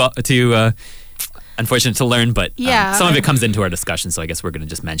is too unfortunate to learn, but some of it comes into our discussion, so I guess we're going to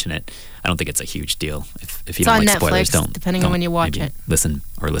just mention it. I don't think it's a huge deal. If you don't like spoilers, depending on when you watch it. Listen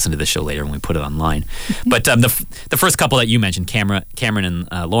to the show later when we put it online. But the first couple that you mentioned, Cameron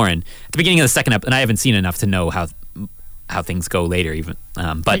and Lauren, at the beginning of the second episode, and I haven't seen enough to know how things go later even.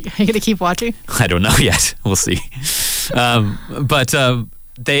 But are you going to keep watching? I don't know yet. We'll see. But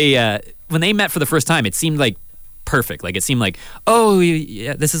they when they met for the first time, it seemed like perfect. Like, it seemed like,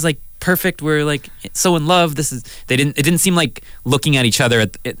 this is like perfect. We're like so in love. It didn't seem like looking at each other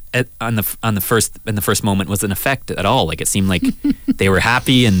in the first moment was an effect at all. Like, it seemed like they were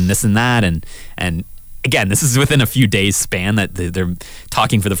happy and this and that, and again, this is within a few days span that they're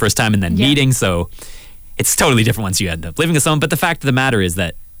talking for the first time and then meeting. So it's totally different once you end up living with someone. But the fact of the matter is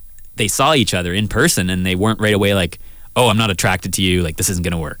that they saw each other in person and they weren't right away like, oh, I'm not attracted to you. Like, this isn't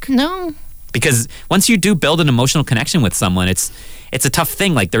going to work. No. Because once you do build an emotional connection with someone, it's a tough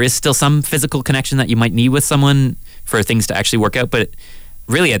thing. Like, there is still some physical connection that you might need with someone for things to actually work out. But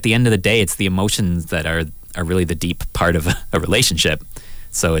really, at the end of the day, it's the emotions that are really the deep part of a relationship.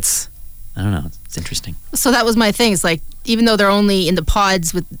 So it's interesting. So that was my thing. It's like, even though they're only in the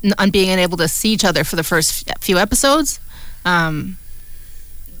pods on being unable to see each other for the first few episodes,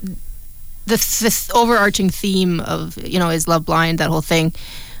 this overarching theme of, is love blind, that whole thing.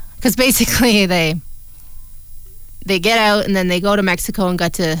 Because basically they get out and then they go to Mexico and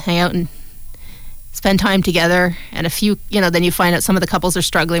got to hang out and spend time together. And then you find out some of the couples are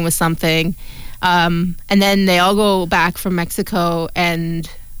struggling with something. And then they all go back from Mexico and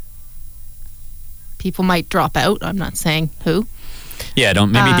people might drop out. I'm not saying who. Yeah,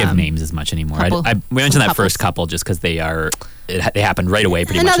 don't maybe give names as much anymore. We mentioned that first couple just because they happened right away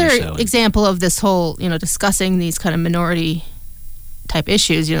pretty much in the show. Another example of this whole, discussing these kind of minority type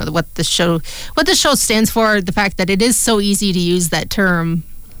issues, what the show stands for, the fact that it is so easy to use that term,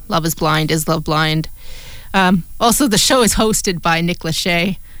 love is blind, is love blind. Also, the show is hosted by Nick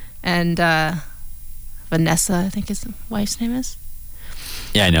Lachey and Vanessa, I think his wife's name is.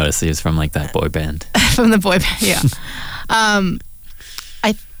 Yeah, I noticed he was from like that boy band. From the boy band, yeah.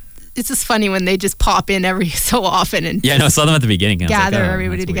 It's just funny when they just pop in every so often and I saw them at the beginning. Gather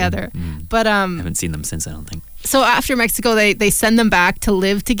everybody together. But I haven't seen them since, I don't think. So after Mexico, they send them back to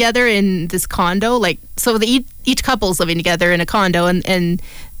live together in this condo. Like, so each couple's living together in a condo, and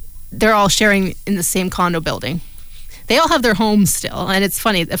they're all sharing in the same condo building. They all have their homes still, and it's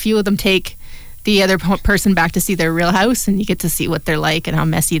funny. A few of them take the other person back to see their real house, and you get to see what they're like and how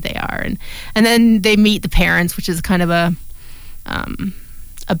messy they are. And then they meet the parents, which is kind of a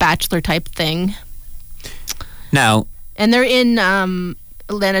bachelor type thing. Now, and they're in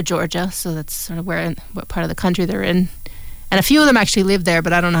Atlanta, Georgia, so that's sort of what part of the country they're in. And a few of them actually live there,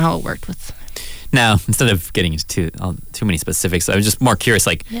 but I don't know how it worked with. Now, instead of getting into too many specifics, I was just more curious,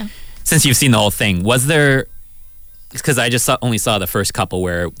 since you've seen the whole thing, was there, because I just only saw the first couple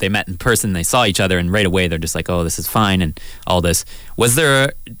where they met in person, they saw each other, and right away they're just like, oh, this is fine, and all this. Was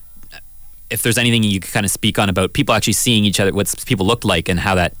there, if there's anything you could kind of speak on about people actually seeing each other, what people looked like, and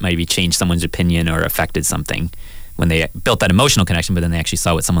how that maybe changed someone's opinion or affected something when they built that emotional connection, but then they actually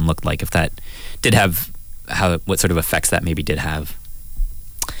saw what someone looked like, if that did have, what sort of effects that maybe did have?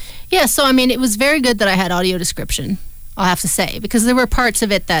 Yeah, so I mean, it was very good that I had audio description, I'll have to say, because there were parts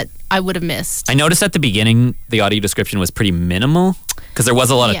of it that I would have missed. I noticed at the beginning the audio description was pretty minimal, because there was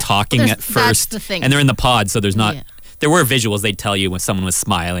a lot of talking at first. That's the thing. And they're in the pod, so there's not... Yeah. There were visuals, they'd tell you when someone was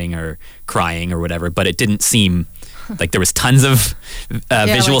smiling or crying or whatever, but it didn't seem like there was tons of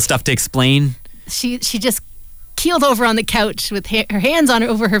visual stuff to explain. She just keeled over on the couch with her hands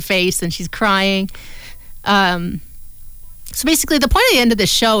over her face, and she's crying. So basically, the point at the end of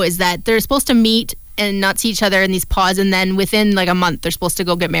this show is that they're supposed to meet and not see each other in these pods, and then within like a month they're supposed to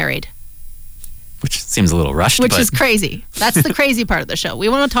go get married. Which seems a little rushed. Which is crazy. That's the crazy part of the show. We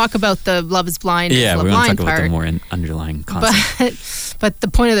want to talk about the Love is Blind. Yeah, we want to talk part, about the more underlying concept. But the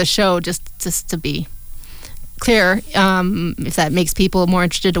point of the show, just to be clear, if that makes people more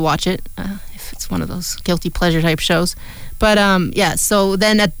interested to watch it, if it's one of those guilty pleasure type shows. But yeah, so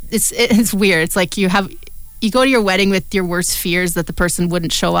then it's weird. It's like you go to your wedding with your worst fears that the person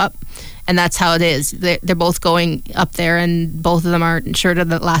wouldn't show up, and that's how it is. They're both going up there, and both of them aren't sure to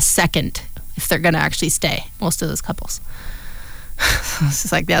the last second if they're going to actually stay, most of those couples. So it's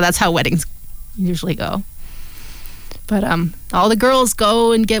just like, yeah, that's how weddings usually go. But all the girls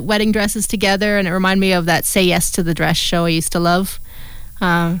go and get wedding dresses together, and it reminded me of that Say Yes to the Dress show I used to love.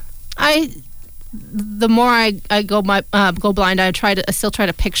 The more I go blind, I still try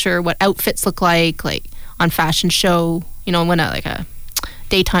to picture what outfits look like on fashion show. You know, when a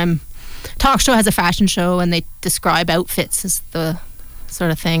daytime talk show has a fashion show and they describe outfits as the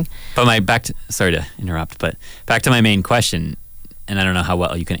sort of thing. But sorry to interrupt, but back to my main question, and I don't know how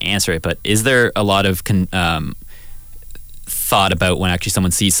well you can answer it, but is there a lot of thought about when actually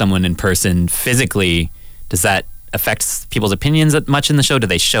someone sees someone in person physically, does that affect people's opinions that much in the show? Do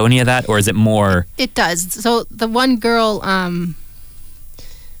they show any of that, or is it more? It does. So the one girl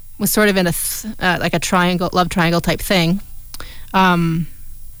was sort of in a like a love triangle type thing. What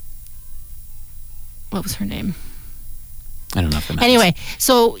was her name? I don't know if it matters. Anyway,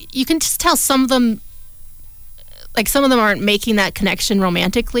 so you can just tell some of them aren't making that connection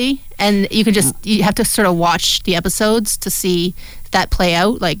romantically, and you have to sort of watch the episodes to see that play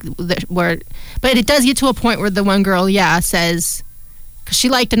out, but it does get to a point where the one girl, says, because she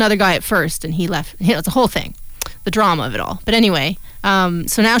liked another guy at first and he left. You know, it's a whole thing, the drama of it all. But anyway,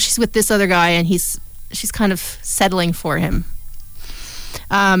 so now she's with this other guy, and she's kind of settling for him,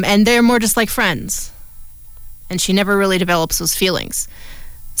 and they're more just like friends. And she never really develops those feelings.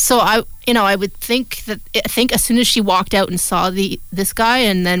 So I would think as soon as she walked out and saw this guy,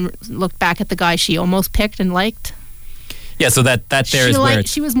 and then looked back at the guy she almost picked and liked. Yeah, so that there is where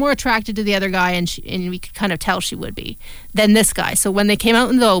she was more attracted to the other guy, and we could kind of tell she would be, than this guy. So when they came out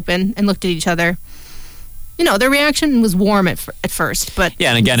in the open and looked at each other, their reaction was warm at first, but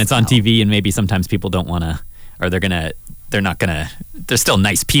yeah, and again, it's on TV, and maybe sometimes people don't want to, or they're still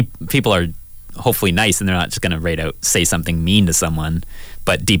nice. People are hopefully nice, and they're not just going to say something mean to someone,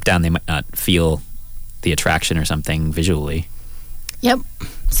 but deep down they might not feel the attraction or something visually. Yep.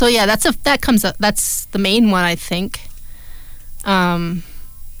 So yeah, that's the main one, I think. A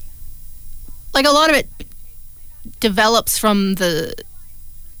lot of it develops from the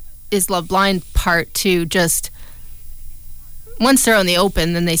Is Love Blind part to just once they're on the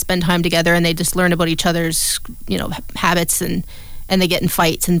open, then they spend time together and they just learn about each other's habits, and they get in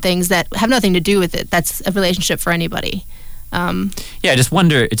fights and things that have nothing to do with it. That's a relationship for anybody. I just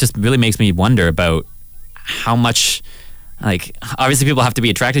wonder, it just really makes me wonder about how much, obviously people have to be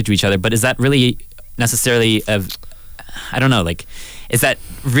attracted to each other, but is that really necessarily I don't know, is that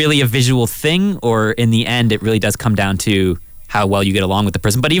really a visual thing, or in the end it really does come down to how well you get along with the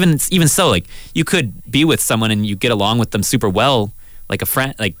person? But even so, you could be with someone and you get along with them super well, like a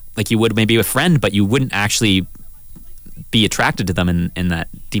friend, like you would maybe a friend, but you wouldn't actually be attracted to them in that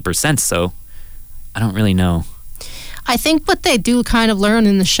deeper sense. So I don't really know. I think what they do kind of learn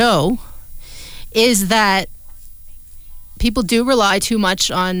in the show is that people do rely too much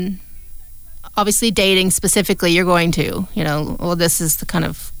on, obviously dating specifically, you're going to, this is the kind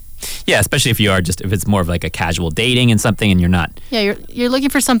of... Yeah, especially if if it's more of like a casual dating and something, and you're not... Yeah, you're looking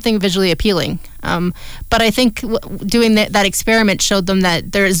for something visually appealing. But I think doing that experiment showed them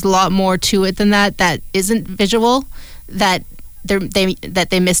that there is a lot more to it than that isn't visual, that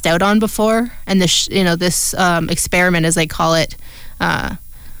they missed out on before. And this experiment, as they call it,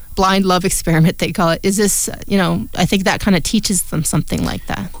 blind love experiment, they call it, is this, I think that kind of teaches them something like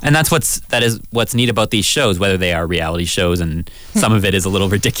that. And that is what's neat about these shows, whether they are reality shows, and some of it is a little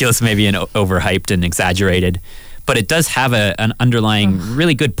ridiculous maybe and overhyped and exaggerated, but it does have an underlying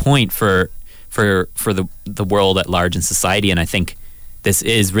really good point for the world at large in society. And I think this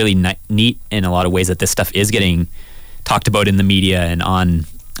is really neat in a lot of ways, that this stuff is getting talked about in the media and on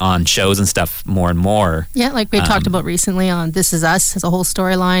shows and stuff more and more. Yeah, like we talked about recently on This Is Us, as a whole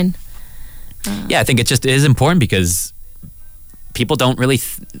storyline. I think it just is important because people don't really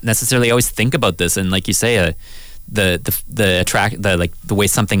necessarily always think about this, and like you say, the way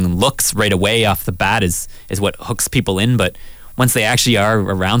something looks right away off the bat is what hooks people in. But once they actually are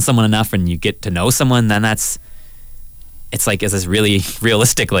around someone enough and you get to know someone, then is this really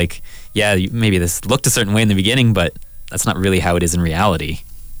realistic? Maybe this looked a certain way in the beginning, but that's not really how it is in reality.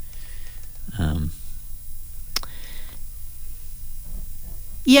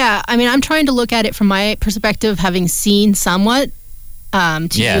 Yeah, I mean, I'm trying to look at it from my perspective, having seen somewhat. To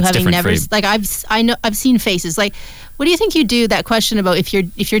you having never like I've seen faces. Like, what do you think you do? That question about if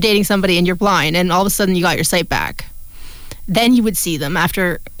you're dating somebody and you're blind and all of a sudden you got your sight back, then you would see them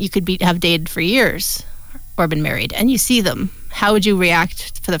after you could have dated for years or been married, and you see them. How would you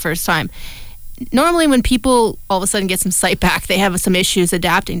react for the first time? Normally, when people all of a sudden get some sight back, they have some issues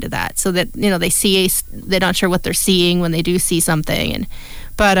adapting to that. So that they're not sure what they're seeing when they do see something,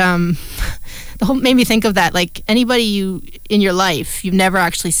 but the whole made me think of that. Like, anybody you in your life, you've never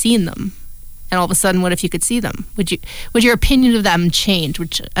actually seen them, and all of a sudden, what if you could see them? Would your opinion of them change?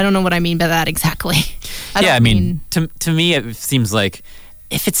 Which I don't know what I mean by that exactly. I mean, to me, it seems like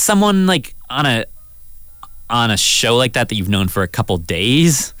if it's someone like on a show like that you've known for a couple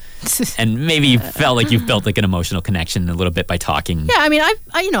days. And maybe you felt like you've built like an emotional connection a little bit by talking. Yeah, I mean,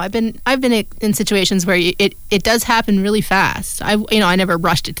 I've been in situations where it does happen really fast. I never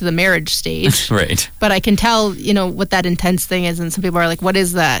rushed it to the marriage stage, right? But I can tell what that intense thing is, and some people are like, "What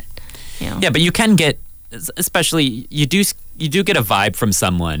is that?" Yeah, but you can get, especially you do get a vibe from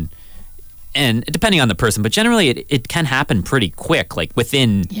someone, and depending on the person, but generally it can happen pretty quick, like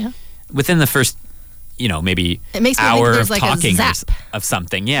within the first. Maybe it makes me hour think of like talking a zap. of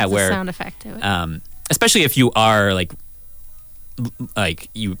something. Yeah, there's where a sound effect to it. Especially if you are like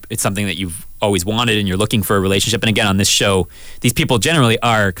it's something that you've always wanted and you're looking for a relationship. And again, on this show, these people generally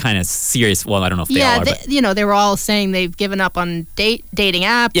are kind of serious. Well, I don't know if they all are. But, they were all saying they've given up on dating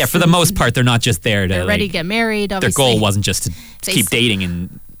apps. Yeah, for the most part, they're not just there to. They're ready to get married. Obviously. Their goal wasn't just to keep dating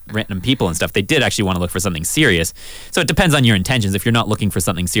and random people and stuff. They did actually want to look for something serious. So it depends on your intentions. If you're not looking for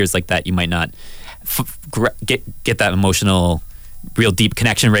something serious like that, you might not get that emotional, real deep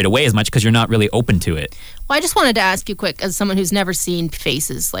connection right away as much because you're not really open to it. Well, I just wanted to ask you quick, as someone who's never seen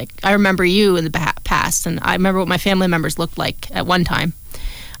faces, like I remember you in the past, and I remember what my family members looked like at one time.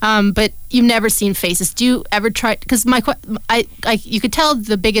 But you've never seen faces. Do you ever try? Because you could tell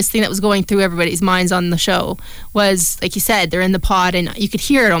the biggest thing that was going through everybody's minds on the show was, like you said, they're in the pod, and you could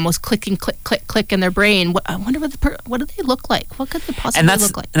hear it almost clicking, click, click, click in their brain. I wonder what do they look like? What could they possibly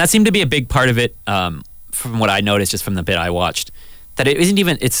look like? And that seemed to be a big part of it, from what I noticed, just from the bit I watched. That it isn't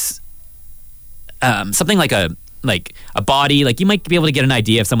even. It's something like a body. Like you might be able to get an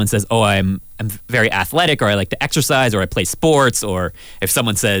idea if someone says, "Oh, I'm very athletic," or "I like to exercise," or "I play sports," or if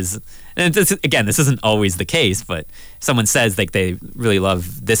someone says, and this isn't always the case, but someone says like they really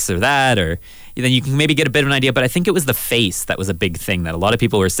love this or that, or then you can maybe get a bit of an idea. But I think it was the face that was a big thing that a lot of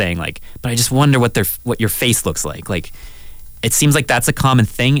people were saying, like, but I just wonder what your face looks like. Like, it seems like that's a common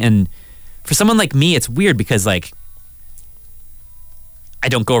thing, and for someone like me, it's weird because like I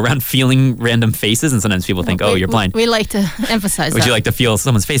don't go around feeling random faces, and sometimes people think, "Oh, you're blind." We like to emphasize Would you like to feel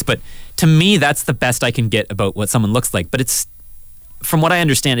someone's face? But to me, that's the best I can get about what someone looks like. But it's, from what I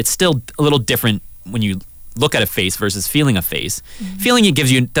understand, it's still a little different when you look at a face versus feeling a face. Mm-hmm. Feeling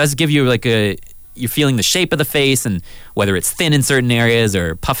does give you like you're feeling the shape of the face and whether it's thin in certain areas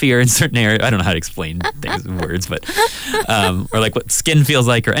or puffier in certain areas. I don't know how to explain things in words, but or like what skin feels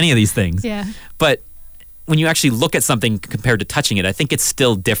like or any of these things. Yeah. But when you actually look at something compared to touching it, I think it's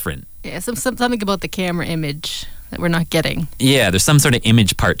still different. Yeah, something about the camera image that we're not getting. Yeah, there's some sort of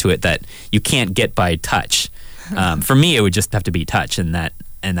image part to it that you can't get by touch. For me, it would just have to be touch, and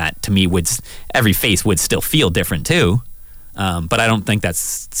that to me every face would still feel different too. But I don't think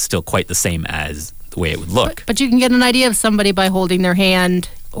that's still quite the same as the way it would look. But you can get an idea of somebody by holding their hand,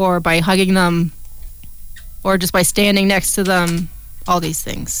 or by hugging them, or just by standing next to them. All these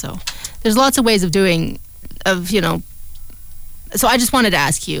things. So there's lots of ways of doing. So I just wanted to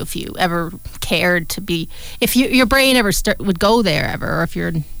ask you if you ever cared to be, if your brain ever would go there ever, or if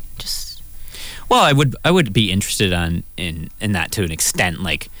you're just. Well, I would be interested in that to an extent,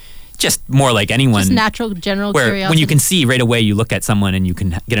 like just more like anyone. Just natural, general curiosity. When you can see right away, you look at someone and you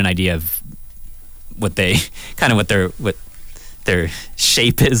can get an idea of what their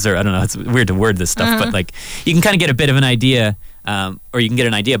shape is, or I don't know. It's weird to word this stuff, but like you can kind of get a bit of an idea. Or you can get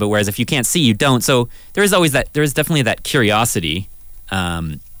an idea, but whereas if you can't see, you don't. So there is definitely that curiosity,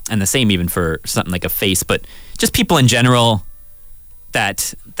 and the same even for something like a face, but just people in general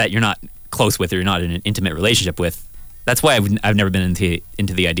that you're not close with or you're not in an intimate relationship with. That's why I've never been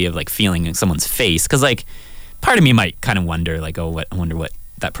into the idea of like feeling someone's face, because like part of me might kind of wonder like, I wonder what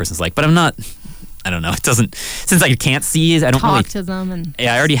that person's like, but I'm not. I don't know. It doesn't, since I can't see, I don't talk really to them. And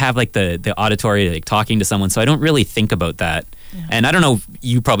I already have like the auditory, like talking to someone, so I don't really think about that. Yeah. And I don't know,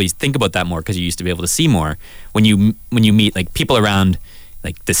 you probably think about that more because you used to be able to see more when you meet like people around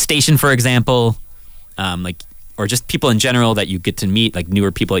like the station, for example, or just people in general that you get to meet, like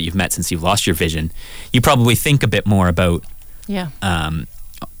newer people that you've met since you've lost your vision. You probably think a bit more about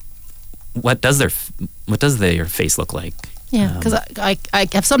what does their face look like? Yeah, because I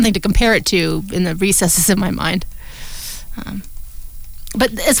have something to compare it to in the recesses of my mind.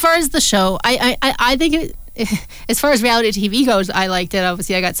 But as far as the show, I think as far as reality TV goes, I liked it.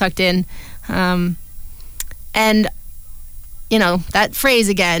 Obviously, I got sucked in. And, that phrase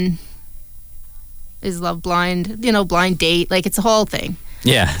again is love blind, blind date. Like, it's a whole thing.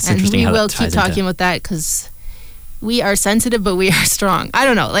 Yeah, it's interesting how that ties into. We will keep talking about that because we are sensitive, but we are strong. I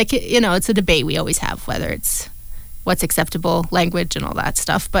don't know. Like, it's a debate we always have, whether it's what's acceptable language and all that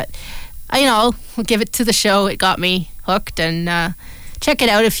stuff. But, we'll give it to the show. It got me hooked. And check it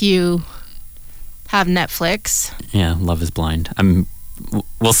out if you have Netflix. Yeah, Love is Blind.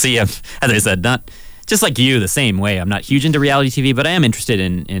 We'll see. As I said, not just like you, the same way. I'm not huge into reality TV, but I am interested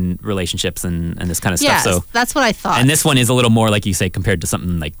in relationships and this kind of stuff. Yeah, so that's what I thought. And this one is a little more, like you say, compared to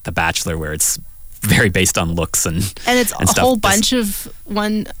something like The Bachelor, where it's very based on looks and it's and a whole bunch of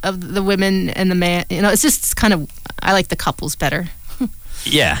one of the women and the man. It's kind of, I like the couples better.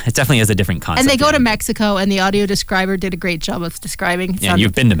 Yeah, it definitely has a different concept. And they go to Mexico, and the audio describer did a great job of describing. Yeah,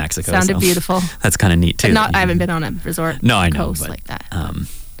 you've been to Mexico. Sounded beautiful. That's kind of neat too. I haven't been on a resort. No, I know, coast like that.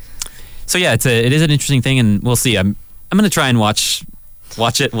 So yeah, it is an interesting thing, and we'll see. I'm going to try and watch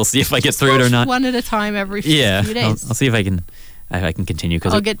it. We'll see if I get through it or not. One at a time every few days. I'll see if I can continue.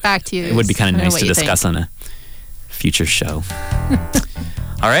 Cause I'll get back to you. It would be kind of nice to discuss on a future show.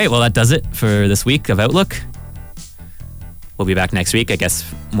 All right, well that does it for this week of Outlook. We'll be back next week, I guess,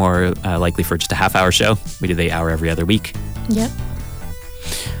 more likely for just a half-hour show. We do the hour every other week. Yep.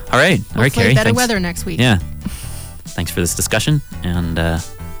 All right, Carrie. Better weather next week. Yeah. Thanks for this discussion, and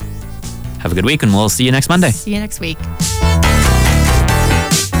have a good week, and we'll see you next Monday. See you next week.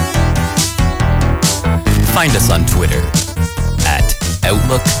 Find us on Twitter at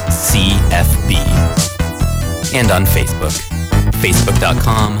OutlookCFB and on Facebook,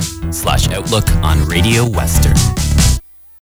 facebook.com/Outlook on Radio Western.